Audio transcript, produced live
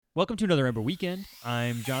Welcome to another Ember Weekend.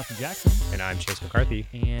 I'm Jonathan Jackson, And I'm Chase McCarthy.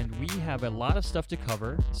 and we have a lot of stuff to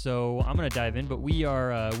cover. So I'm going to dive in, but we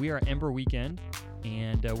are Ember Weekend,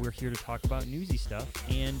 and we're here to talk about newsy stuff,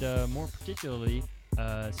 and more particularly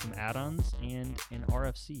some add-ons and an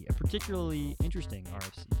RFC, a particularly interesting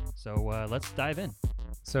RFC. So let's dive in.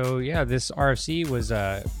 So yeah, this RFC was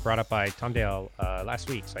brought up by Tom Dale last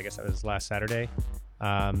week. So I guess that was last Saturday.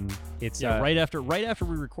 It's right after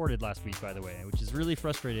we recorded last week, by the way, which is really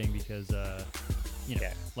frustrating because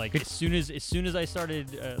as soon as I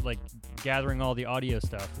started gathering all the audio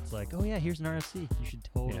stuff, it's like, oh yeah, here's an RFC. You should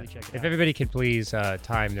totally check it out. If everybody could please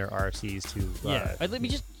time their RFCs to let me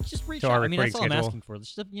just reach to out. our I mean, that's all I'm recording asking for.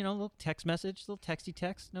 Just a little text message, little texty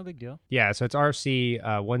text, no big deal. Yeah, so it's RFC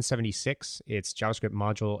 176. It's JavaScript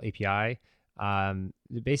module API.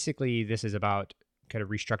 Basically, this is about kind of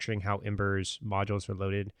restructuring how Ember's modules are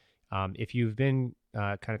loaded. If you've been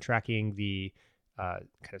kind of tracking the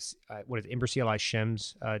what is Ember CLI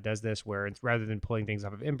Shims does this, where it's rather than pulling things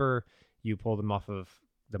off of Ember, you pull them off of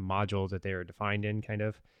the module that they are defined in. Kind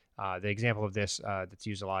of the example of this that's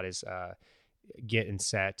used a lot is get and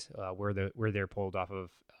set, where they're pulled off of.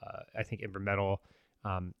 I think Ember Metal,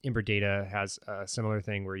 Ember Data has a similar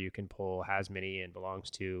thing where you can pull has many and belongs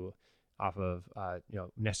to off of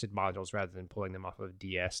nested modules rather than pulling them off of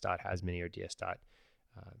ds.hasmany or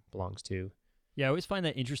ds.belongs to. Yeah, I always find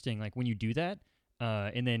that interesting. Like when you do that,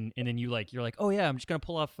 and then you're like, oh yeah, I'm just gonna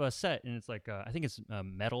pull off set, and it's like I think it's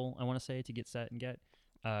metal. I want to say to get set and get,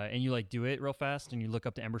 and you do it real fast, and you look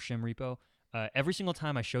up the Ember Shim repo. Every single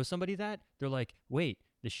time I show somebody that, they're like, wait,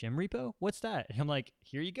 the Shim repo? What's that? And I'm like,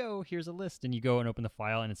 here you go. Here's a list, and you go and open the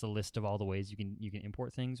file, and it's a list of all the ways you can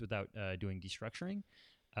import things without doing destructuring.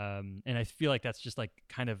 And I feel like that's just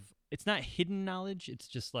kind of, it's not hidden knowledge. It's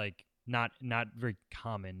just not very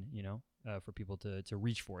common, for people to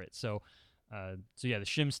reach for it. So yeah, the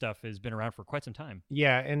shim stuff has been around for quite some time.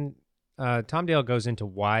 Yeah. And Tom Dale goes into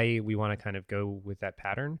why we want to kind of go with that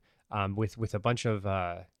pattern, with a bunch of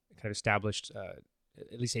kind of established,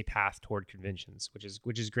 at least a path toward conventions,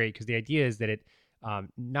 which is great. Cause the idea is that it,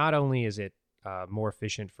 not only is it more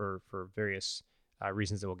efficient for various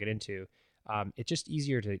reasons that we'll get into, it's just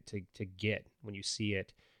easier to get when you see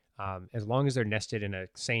it. As long as they're nested in a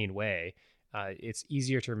sane way, it's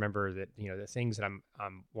easier to remember that the things that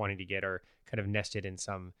I'm wanting to get are kind of nested in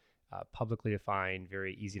some publicly defined,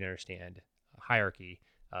 very easy to understand hierarchy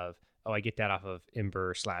of, oh, I get that off of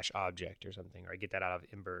Ember/object or something, or I get that out of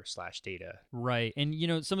Ember/data. Right,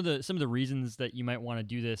 and some of the reasons that you might want to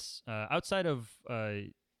do this outside of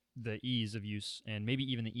the ease of use and maybe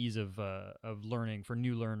even the ease of learning for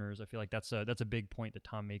new learners. I feel like that's a big point that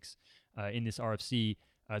Tom makes in this RFC,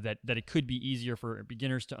 that it could be easier for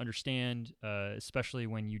beginners to understand, especially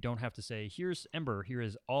when you don't have to say, here's Ember, here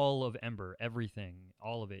is all of Ember, everything,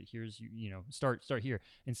 all of it. Here's start here.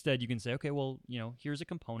 Instead, you can say, okay, well, here's a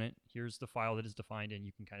component, here's the file that is defined, and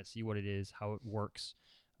you can kind of see what it is, how it works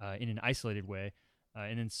in an isolated way,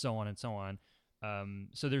 and then so on and so on.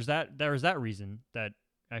 So there's that reason that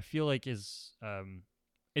I feel like is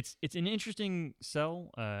it's an interesting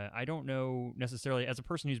sell. I don't know necessarily, as a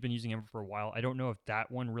person who's been using Ember for a while, I don't know if that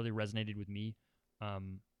one really resonated with me,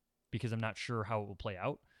 because I'm not sure how it will play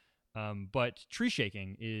out. But tree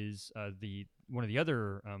shaking is one of the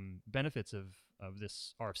other benefits of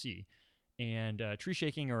this RFC, and tree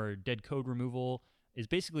shaking or dead code removal is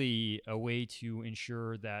basically a way to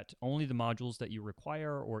ensure that only the modules that you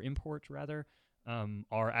require or import rather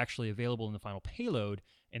are actually available in the final payload,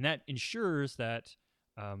 and that ensures that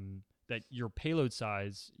that your payload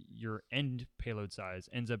size, your end payload size,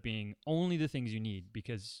 ends up being only the things you need,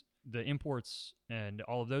 because the imports and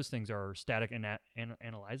all of those things are static and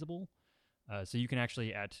analyzable. So you can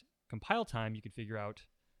actually, at compile time, you can figure out,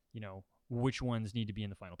 which ones need to be in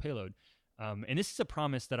the final payload. And this is a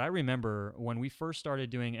promise that I remember when we first started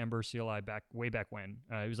doing Ember CLI way back when.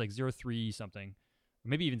 It was like 0.3 something, or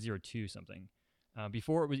maybe even 0.2 something.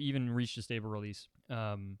 Before it was even reached a stable release.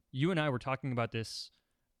 You and I were talking about this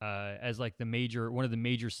as one of the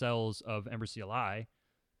major cells of Ember CLI,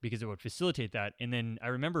 because it would facilitate that. And then I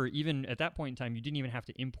remember even at that point in time, you didn't even have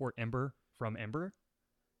to import Ember from Ember.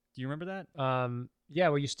 Do you remember that? Yeah,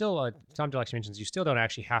 well, you still, Tom Dale mentions, you still don't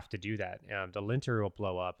actually have to do that. The linter will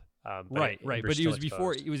blow up. Right. But it was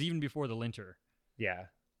before. It was even before the linter. Yeah.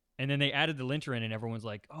 And then they added the linter in, and everyone's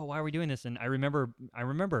like, "Oh, why are we doing this?" And I remember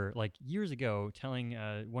years ago telling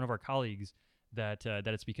one of our colleagues that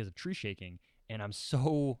it's because of tree shaking. And I'm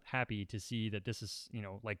so happy to see that this is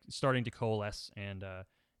starting to coalesce, and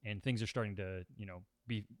things are starting to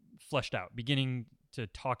be fleshed out, beginning to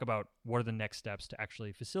talk about what are the next steps to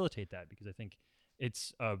actually facilitate that, because I think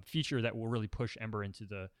it's a feature that will really push Ember into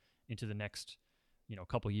the next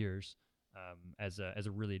couple years as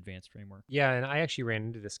a really advanced framework. Yeah, and I actually ran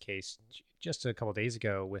into this case just a couple of days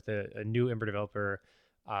ago with a new Ember developer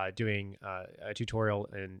doing a tutorial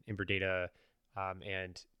in Ember Data,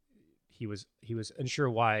 and he was unsure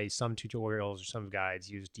why some tutorials or some guides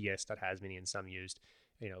used ds.hasmany and some used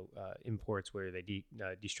imports where they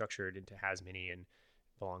destructured into hasmany and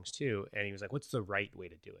belongs to, and he was like, what's the right way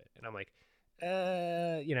to do it? And I'm like,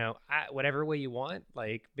 whatever way you want,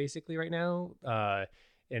 like basically right now.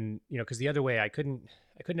 And because the other way I couldn't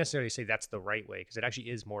necessarily say that's the right way, because it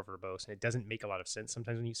actually is more verbose and it doesn't make a lot of sense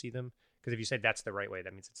sometimes when you see them. Because if you said that's the right way,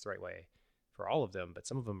 that means it's the right way for all of them. But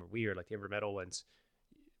some of them are weird, like the Ember Metal ones.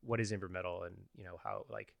 What is Ember Metal, and how,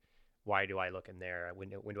 like, why do I look in there? When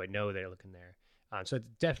do I know that I look in there? So it's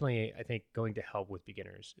definitely, I think, going to help with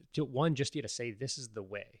beginners. Just to say this is the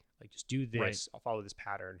way. Like, just do this. Right. I'll follow this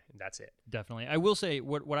pattern, and that's it. Definitely. I will say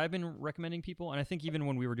what I've been recommending people, and I think even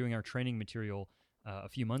when we were doing our training material a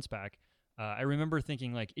few months back, I remember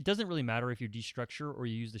thinking, like, it doesn't really matter if you destructure or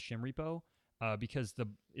you use the shim repo, because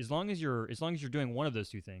as long as you're doing one of those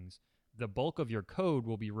two things, the bulk of your code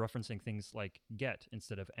will be referencing things like get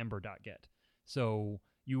instead of ember.get. So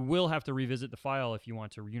you will have to revisit the file if you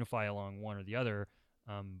want to unify along one or the other,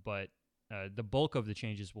 but the bulk of the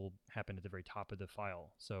changes will happen at the very top of the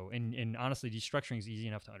file. So, and honestly, destructuring is easy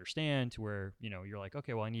enough to understand to where, you're like,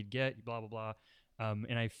 okay, well, I need get, blah, blah, blah.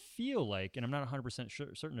 And I feel like, and I'm not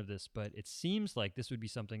 100% certain of this, but it seems like this would be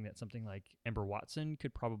something like Ember Watson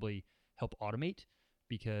could probably help automate,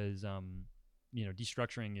 because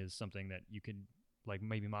destructuring is something that you could, like,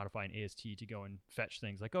 maybe modify an AST to go and fetch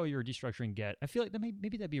things like, oh, you're destructuring get. I feel like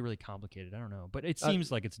maybe that'd be really complicated. I don't know, but it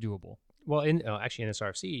seems like it's doable. Well, actually in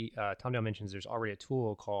SRFC, Tom Dale mentions there's already a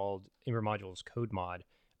tool called Ember Modules Code Mod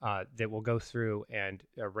that will go through and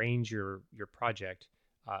arrange your project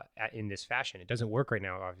in this fashion. It doesn't work right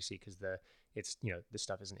now, obviously, because this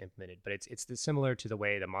stuff isn't implemented, but it's similar to the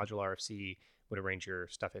way the module RFC would arrange your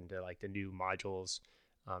stuff into, like, the new modules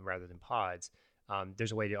rather than pods.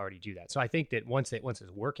 There's a way to already do that. So I think that once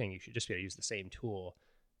it's working, you should just be able to use the same tool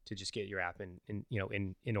to just get your app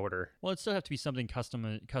in order. Well, it still have to be something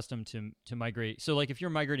custom to migrate. So, like, if you're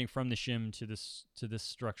migrating from the shim to this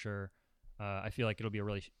structure, I feel like it'll be a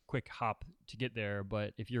really quick hop to get there.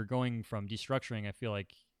 But if you're going from destructuring, I feel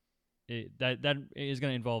like that is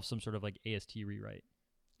going to involve some sort of, like, AST rewrite.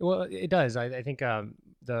 Well, it does. I think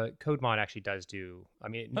the code mod actually does do. I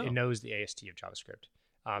mean, it knows the AST of JavaScript.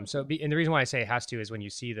 And the reason why I say it has to is when you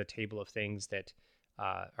see the table of things that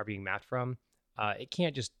are being mapped from, it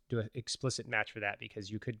can't just do an explicit match for that, because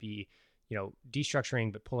you could be,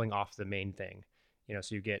 destructuring but pulling off the main thing.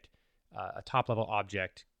 So you get a top level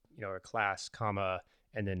object, a class, comma,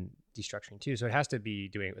 and then destructuring too. So it has to be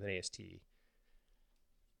doing it with an AST.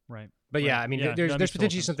 Right. But yeah, I mean, there's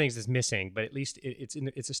potentially some things that's missing, but at least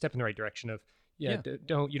it's a step in the right direction of, you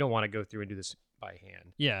don't want to go through and do this by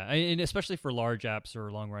hand. Yeah, and especially for large apps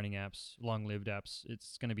or long-running apps, long-lived apps,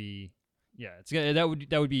 it's going to be, that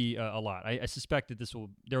would be a lot. I suspect that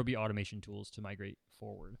there will be automation tools to migrate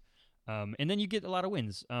forward, and then you get a lot of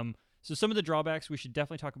wins. So some of the drawbacks, we should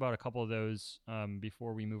definitely talk about a couple of those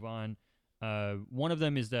before we move on. One of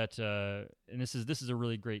them is that, and this is a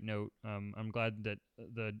really great note. I'm glad that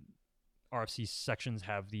the RFC sections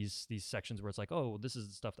have these sections where it's like, oh, this is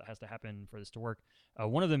the stuff that has to happen for this to work.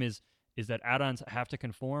 One of them is that add-ons have to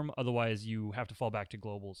conform, otherwise you have to fall back to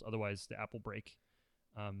globals, otherwise the app will break.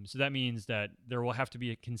 So that means that there will have to be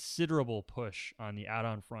a considerable push on the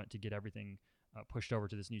add-on front to get everything pushed over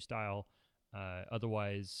to this new style.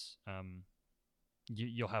 Otherwise,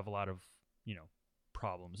 you'll have a lot of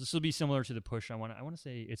problems. This will be similar to the push. I want to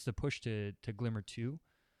say it's the push to Glimmer 2.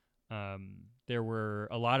 There were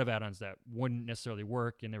a lot of add-ons that wouldn't necessarily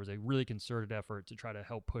work, and there was a really concerted effort to try to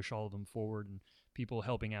help push all of them forward, and people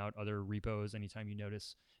helping out other repos. Anytime you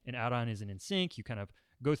notice an add-on isn't in sync, you kind of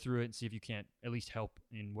go through it and see if you can't at least help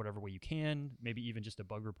in whatever way you can, maybe even just a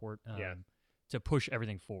bug report to push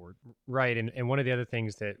everything forward. Right, and one of the other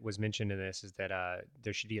things that was mentioned in this is that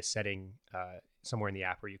there should be a setting somewhere in the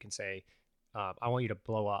app where you can say, I want you to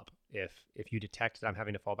blow up if you detect that I'm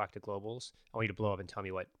having to fall back to globals. I want you to blow up and tell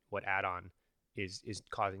me what add-on is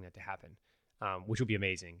causing that to happen, which will be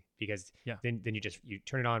amazing, because then you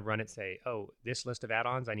turn it on, run it, say, oh, this list of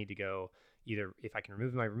add-ons, I need to go either, if I can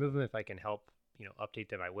remove them, I remove them. If I can help update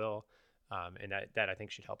them, I will. And that I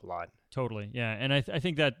think should help a lot. Totally, yeah. And I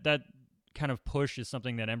think that kind of push is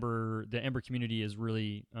something that the Ember community is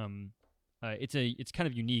really it's kind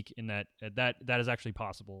of unique in that is actually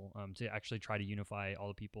possible to actually try to unify all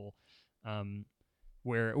the people.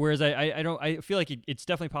 Whereas I don't I feel like it's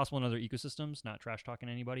definitely possible in other ecosystems. Not trash talking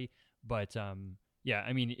anybody, but yeah,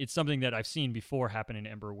 I mean it's something that I've seen before happen in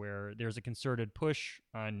Ember, where there's a concerted push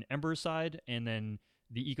on Ember's side, and then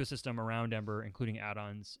the ecosystem around Ember, including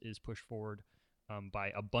add-ons, is pushed forward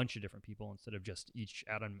by a bunch of different people instead of just each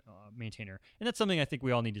add-on maintainer. And that's something I think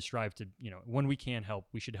we all need to strive to, when we can help,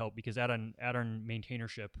 we should help, because add-on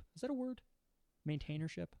maintainership, is that a word?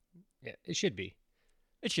 Maintainership? Yeah, it should be.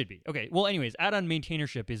 It should be. Okay. Well, anyways, add-on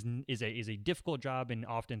maintainership is a difficult job and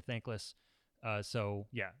often thankless. So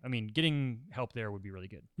yeah, I mean, getting help there would be really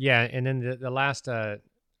good. Yeah, and then the last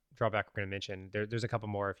drawback we're going to mention, there's a couple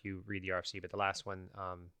more if you read the RFC, but the last one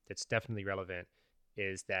that's definitely relevant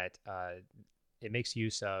is that it makes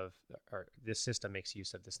use of, or this system makes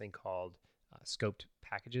use of this thing called scoped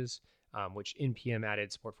packages, which NPM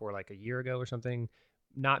added support for like a year ago or something.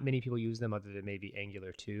 Not many people use them other than maybe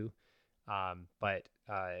Angular 2. But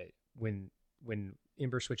when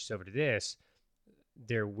Ember switches over to this,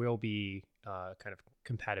 there will be kind of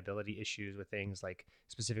compatibility issues with things like,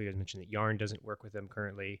 specifically as mentioned, that Yarn doesn't work with them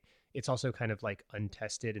currently. It's also kind of like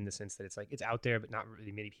untested in the sense that it's like it's out there, but not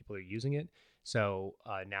really many people are using it. So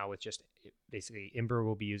now with just basically Ember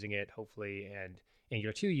will be using it, hopefully, and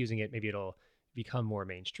Angular 2 using it, maybe it'll become more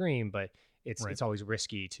mainstream, but it's always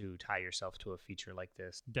risky to tie yourself to a feature like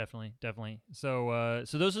this. Definitely. So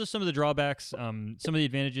those are some of the drawbacks. Some of the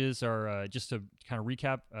advantages are, just to kind of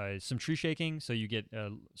recap, some tree shaking, so you get a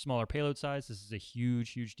smaller payload size. This is a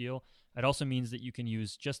huge deal. It also means that you can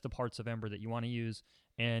use just the parts of Ember that you want to use,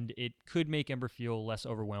 and it could make Ember feel less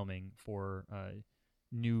overwhelming for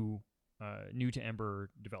new to Ember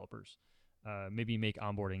developers. Maybe make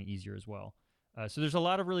onboarding easier as well. So there's a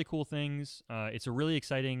lot of really cool things. It's a really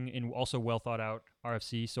exciting and also well thought out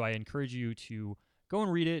RFC. So I encourage you to go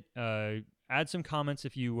and read it. Add some comments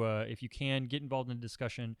if you can. Get involved in the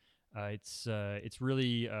discussion. It's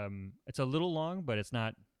really it's a little long, but it's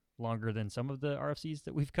not longer than some of the RFCs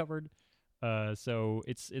that we've covered. So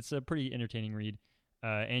it's a pretty entertaining read.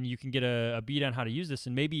 And you can get a beat on how to use this,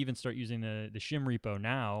 and maybe even start using the shim repo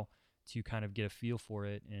now to kind of get a feel for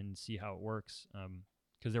it and see how it works.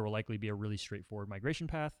 Because there will likely be a really straightforward migration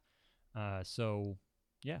path. So,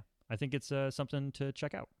 yeah, I think it's something to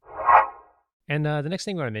check out. And the next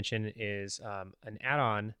thing I want to mention is an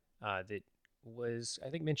add-on that was, I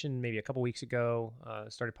think, mentioned maybe a couple weeks ago,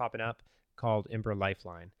 started popping up, called Ember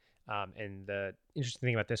Lifeline. And the interesting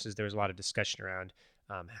thing about this is there was a lot of discussion around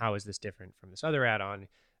how is this different from this other add-on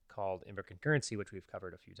called Ember Concurrency, which we've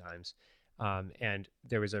covered a few times. And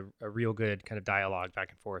there was a real good kind of dialogue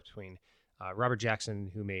back and forth between Robert Jackson,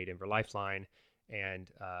 who made Ember Lifeline, and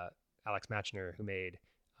Alex Machner, who made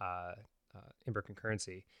Ember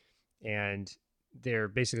Concurrency. And they're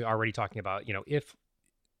basically already talking about, if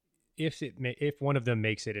one of them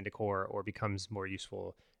makes it into core or becomes more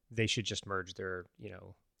useful, they should just merge their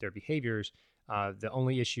behaviors. The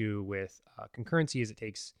only issue with concurrency is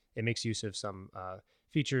it makes use of some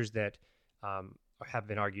features that have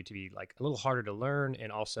been argued to be like a little harder to learn,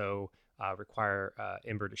 and also require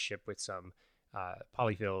Ember to ship with some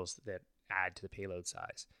polyfills that add to the payload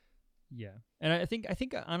size. Yeah, and I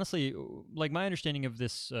think honestly, like my understanding of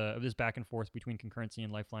this back and forth between concurrency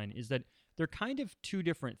and Lifeline is that they're kind of two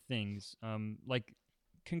different things. Like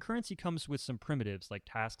concurrency comes with some primitives like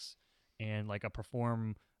tasks and like a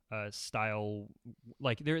perform style.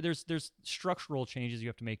 Like there's structural changes you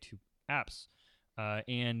have to make to apps,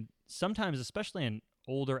 and sometimes, especially in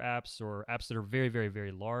older apps or apps that are very, very,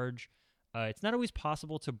 very large, it's not always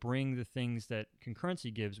possible to bring the things that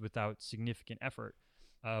concurrency gives without significant effort.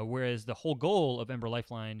 Whereas the whole goal of Ember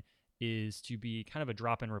Lifeline is to be kind of a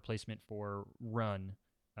drop-in replacement for run,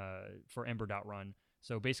 for Ember.run.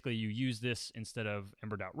 So basically you use this instead of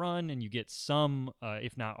Ember.run, and you get some,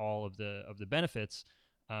 if not all of the benefits.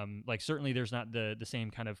 Like certainly there's not the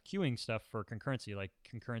same kind of queuing stuff for concurrency. Like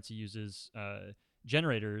concurrency uses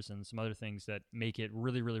generators and some other things that make it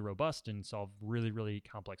really, really robust and solve really, really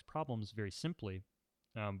complex problems very simply.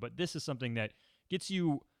 But this is something that gets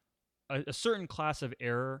you a certain class of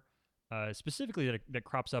error, specifically that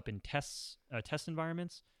crops up in test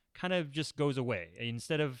environments, kind of just goes away.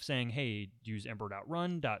 Instead of saying, hey, use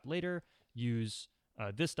ember.run.later, use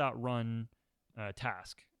this.run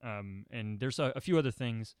task. And there's a few other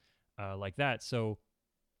things like that. So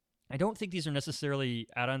I don't think these are necessarily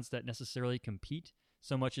add-ons that necessarily compete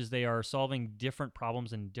so much as they are solving different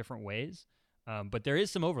problems in different ways. But there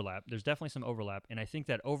is some overlap. There's definitely some overlap. And I think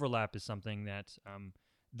that overlap is something that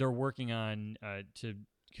they're working on to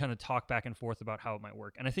kind of talk back and forth about how it might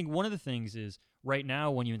work. And I think one of the things is right now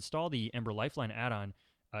when you install the Ember Lifeline add-on,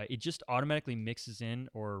 it just automatically mixes in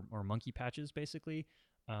or monkey patches basically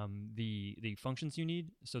the functions you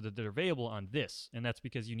need so that they're available on this, and that's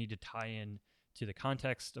because you need to tie in to the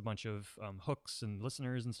context a bunch of hooks and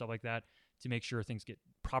listeners and stuff like that to make sure things get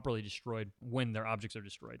properly destroyed when their objects are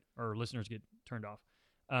destroyed or listeners get turned off.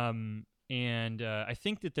 And I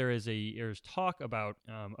think that there's talk about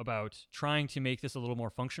trying to make this a little more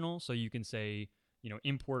functional. So you can say,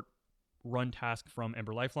 import run task from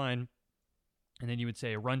Ember Lifeline, and then you would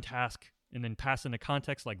say a run task, and then pass in a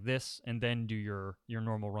context like this, and then do your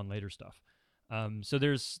normal run later stuff. So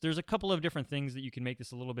there's a couple of different things that you can make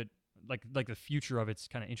this a little bit like the future of it's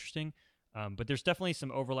kind of interesting. But there's definitely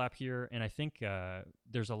some overlap here, and I think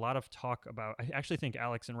there's a lot of talk about. I actually think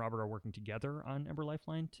Alex and Robert are working together on Ember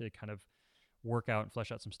Lifeline to kind of work out and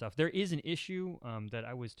flesh out some stuff. There is an issue that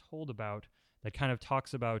I was told about that kind of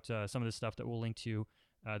talks about some of the stuff that we'll link to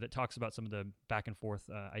that talks about some of the back and forth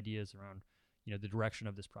ideas around the direction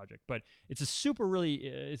of this project. But it's a super really.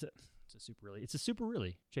 Chase, it's a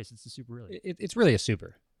super really. It's really a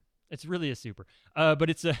super. It's really a super. But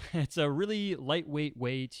it's a really lightweight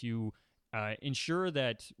way to ensure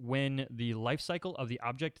that when the life cycle of the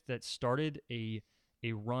object that started a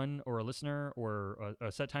run or a listener or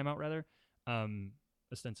a set timeout rather,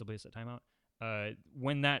 ostensibly a set timeout,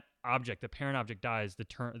 when that object, the parent object, dies,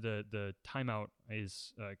 the timeout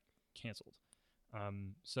is canceled.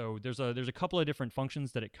 So there's a couple of different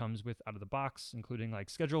functions that it comes with out of the box, including like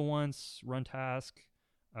schedule once, run task,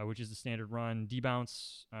 which is the standard run,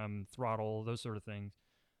 debounce, throttle, those sort of things.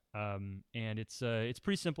 And it's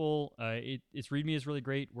pretty simple. Its README is really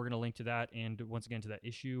great. We're going to link to that, and once again to that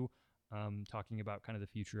issue, talking about kind of the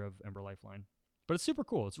future of Ember Lifeline. But it's super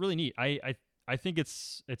cool. It's really neat. I think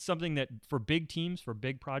it's something that for big teams, for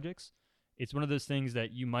big projects, it's one of those things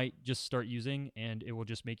that you might just start using, and it will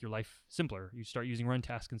just make your life simpler. You start using run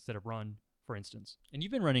task instead of run, for instance. And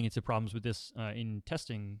you've been running into problems with this in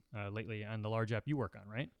testing lately on the large app you work on,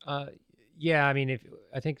 right? Yeah, I mean,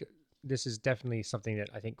 I think this is definitely something that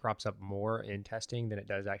I think crops up more in testing than it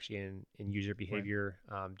does actually in user behavior,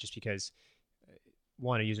 right. Just because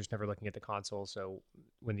one, a user's never looking at the console, so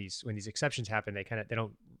when these exceptions happen, they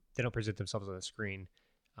don't present themselves on the screen.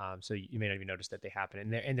 So you may not even notice that they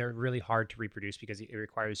happen, and they're really hard to reproduce because it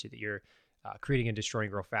requires you that you're creating and destroying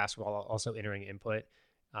real fast while also entering input.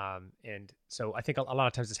 And so I think a lot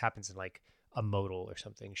of times this happens in like a modal or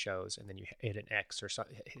something shows, and then you hit an X or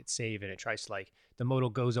hit save, and it tries to the modal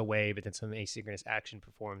goes away, but then some asynchronous action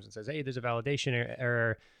performs and says, hey, there's a validation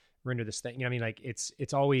error, render this thing.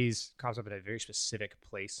 It's always comes up at a very specific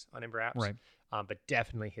place on Ember apps, right? But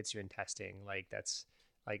definitely hits you in testing. That's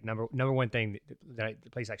like number one thing the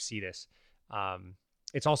place I see this.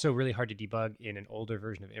 It's also really hard to debug in an older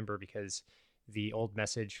version of Ember because the old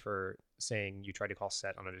message for saying you tried to call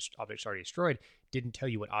set on an object already destroyed didn't tell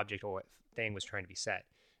you what object or what thing was trying to be set.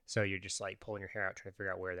 So you're just pulling your hair out trying to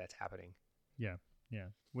figure out where that's happening. Yeah.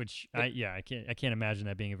 Which I can't imagine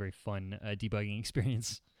that being a very fun debugging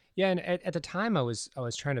experience. Yeah, and at the time I was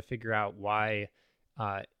trying to figure out why,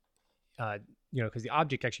 because the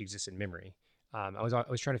object actually exists in memory. I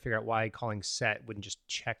was trying to figure out why calling set wouldn't just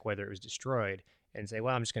check whether it was destroyed and say,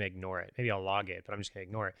 well, I'm just going to ignore it. Maybe I'll log it, but I'm just going to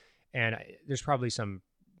ignore it. And there's probably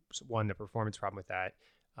a performance problem with that,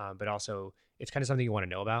 but also it's kind of something you want to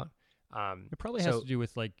know about. It probably has to do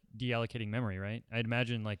with deallocating memory, right? I'd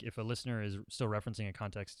imagine if a listener is still referencing a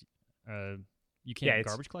context, you can't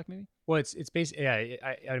garbage collect maybe. Well, it's basically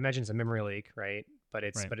I imagine it's a memory leak, right? But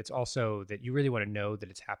it's also that you really want to know that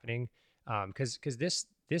it's happening, because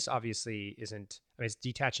this obviously isn't. I mean, it's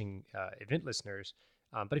detaching event listeners,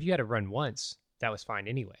 but if you had to run once, that was fine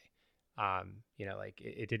anyway.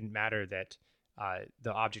 It didn't matter that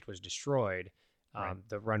the object was destroyed. Right.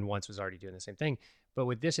 The run once was already doing the same thing. But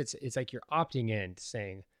with this, it's like you're opting in to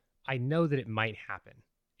saying, I know that it might happen,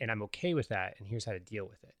 and I'm okay with that, and here's how to deal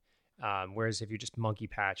with it. Whereas if you just monkey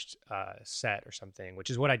patched set or something, which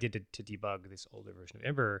is what I did to debug this older version of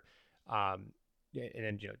Ember, and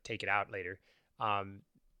then take it out later.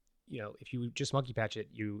 If you just monkey patch it,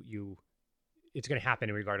 it's going to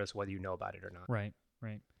happen regardless of whether you know about it or not. Right.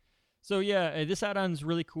 So yeah, this add-on's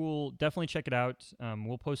really cool. Definitely check it out.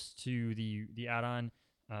 We'll post to the add-on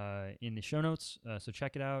in the show notes, so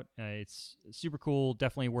check it out. It's super cool.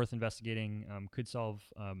 Definitely worth investigating. Could solve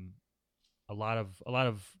a lot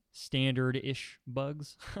of standard-ish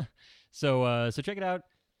bugs. So check it out,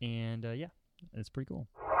 and yeah, it's pretty cool.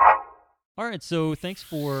 All right, so thanks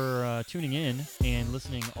for tuning in and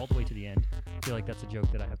listening all the way to the end. I feel like that's a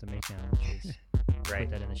joke that I have to make now. Chase. Right.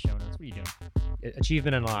 Put that in the show notes. What are you doing?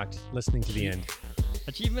 Achievement unlocked. Listening to the end.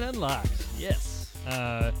 Achievement unlocked. Yes.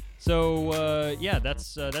 Yeah,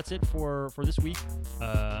 that's it for this week.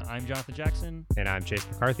 I'm Jonathan Jackson, And I'm Chase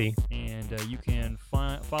McCarthy. and you can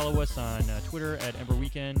follow us on Twitter at Ember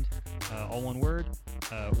Weekend, all one word,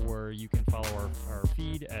 or you can follow our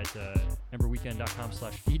feed at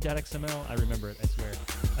emberweekend.com/feed.xml. I remember it, I swear.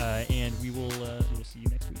 And we'll see you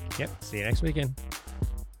next week. Yep. See you next weekend.